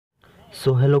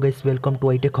So hello guys, welcome to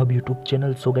iTechHub YouTube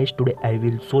channel. So guys, today I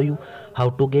will show you how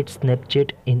to get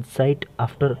Snapchat insight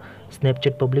after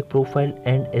Snapchat public profile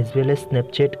and as well as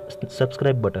Snapchat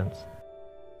subscribe buttons.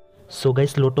 So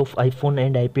guys, lot of iPhone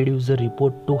and iPad user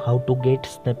report to how to get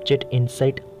Snapchat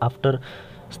insight after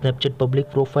Snapchat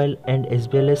public profile and as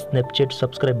well as Snapchat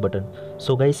subscribe button.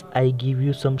 So guys, I give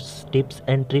you some tips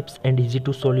and tricks and easy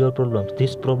to solve your problems.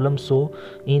 This problem show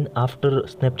in after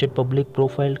Snapchat public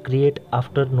profile create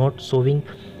after not showing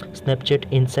Snapchat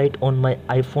insight on my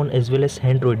iPhone as well as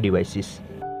Android devices.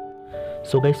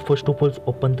 So guys, first of all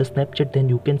open the Snapchat, then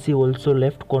you can see also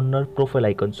left corner profile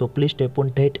icon, so please tap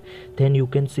on that. Then you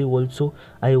can see also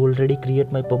I already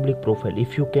create my public profile.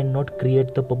 If you cannot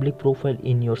create the public profile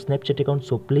in your Snapchat account,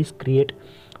 so please create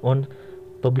on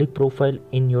public profile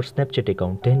in your Snapchat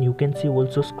account. Then you can see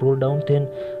also scroll down, then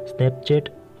Snapchat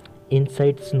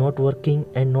insights not working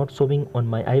and not showing on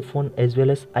my iPhone as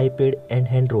well as iPad and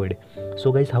Android.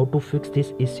 So guys, how to fix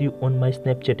this issue on my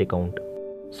Snapchat account?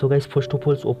 So guys, first of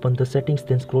all open the settings,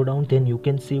 then scroll down, then you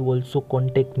can see also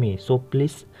contact me, so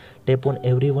please tap on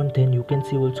everyone. Then you can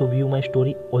see also view my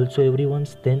story, also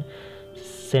everyone's, then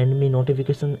send me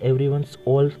notification, everyone's,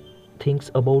 all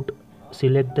things about.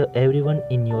 Select the everyone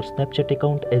in your Snapchat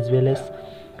account as well as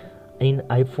in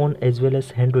iPhone as well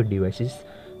as Android devices.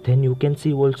 Then you can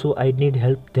see also I need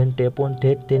help, then tap on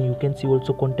that. Then you can see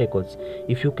also contact us.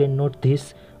 If you cannot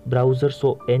this browser,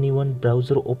 so anyone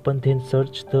browser open, then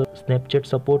search the Snapchat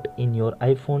support in your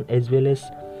iPhone as well as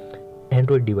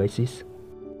Android devices.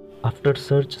 After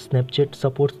search Snapchat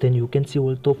supports, then you can see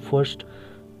also first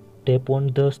tap on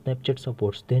the Snapchat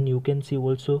supports. Then you can see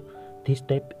also this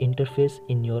type interface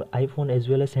in your iPhone as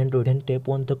well as Android. Then tap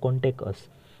on the contact us.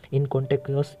 In contact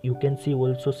us you can see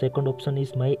also second option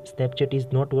is my Snapchat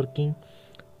is not working,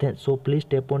 then so please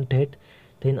tap on that.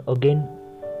 Then again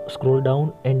scroll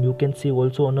down and you can see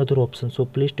also another option, so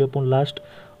please tap on last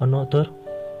another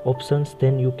options.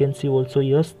 Then you can see also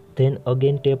yes, then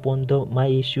again tap on the my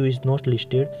issue is not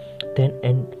listed.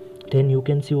 Then you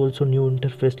can see also new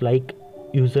interface like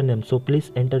username, so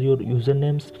please enter your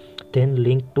usernames, then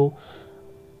link to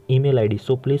email ID,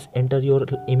 so please enter your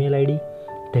email ID.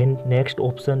 Then next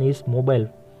option is mobile,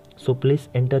 so please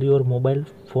enter your mobile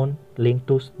phone link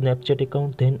to Snapchat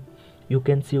account. Then you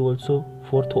can see also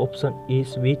fourth option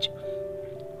is which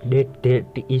date that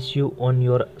issue on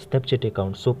your Snapchat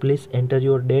account, so please enter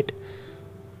your date.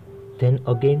 Then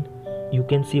again you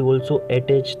can see also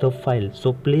attach the file,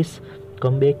 so please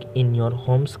come back in your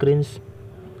home screens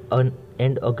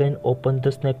and again open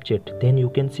the Snapchat. Then you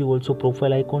can see also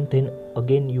profile icon, then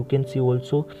again you can see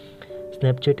also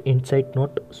Snapchat insight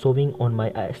not showing on my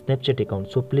Snapchat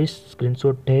account, so please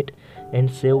screenshot that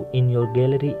and save in your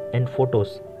gallery and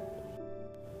photos.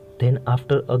 Then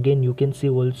after again you can see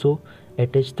also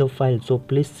attach the file, so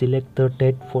please select the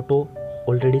that photo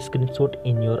already screenshot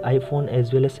in your iPhone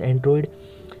as well as Android.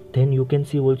 Then you can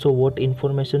see also what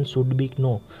information should be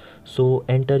know, so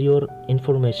enter your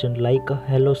information like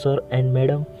hello sir and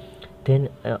madam, then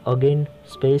again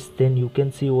space. Then you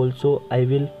can see also I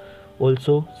will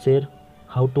also share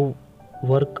how to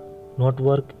work not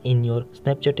work in your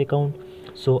Snapchat account.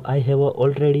 So I have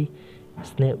already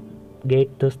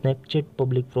get the Snapchat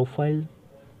public profile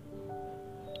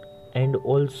and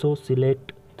also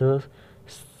select the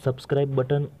subscribe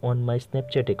button on my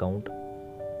Snapchat account,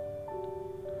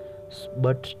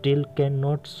 but still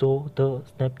cannot show the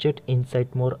Snapchat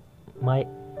insight more my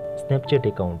Snapchat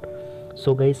account.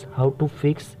 So guys, how to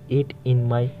fix it in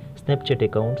my Snapchat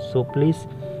account, so please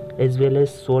as well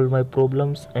as solve my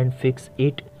problems and fix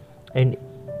it and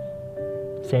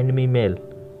send me mail.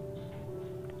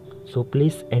 So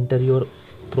please enter your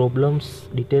problems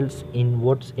details in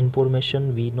what's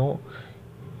information we know.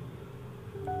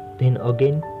 Then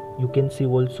again you can see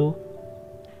also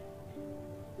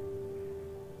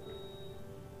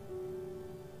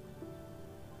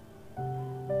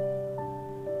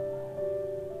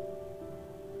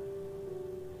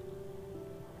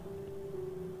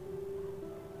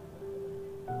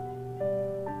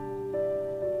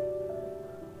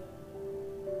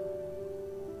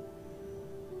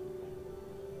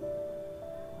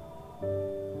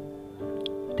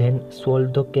then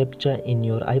solve the captcha in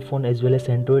your iPhone as well as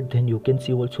Android. Then you can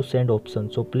see also send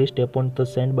option, so please tap on the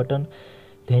send button,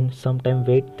 then sometime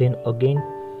wait. Then again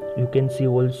you can see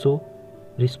also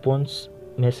response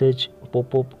message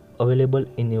pop-up available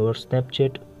in your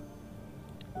Snapchat.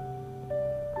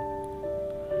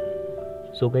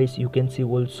 So guys, you can see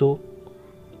also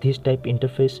this type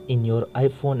interface in your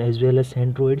iPhone as well as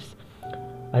Androids.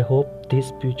 I hope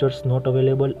these features not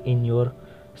available in your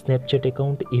Snapchat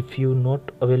account. If you not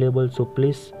available, so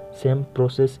please same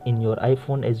process in your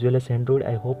iPhone as well as Android.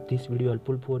 I hope this video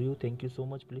helpful for you. Thank you so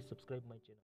much. Please subscribe my channel.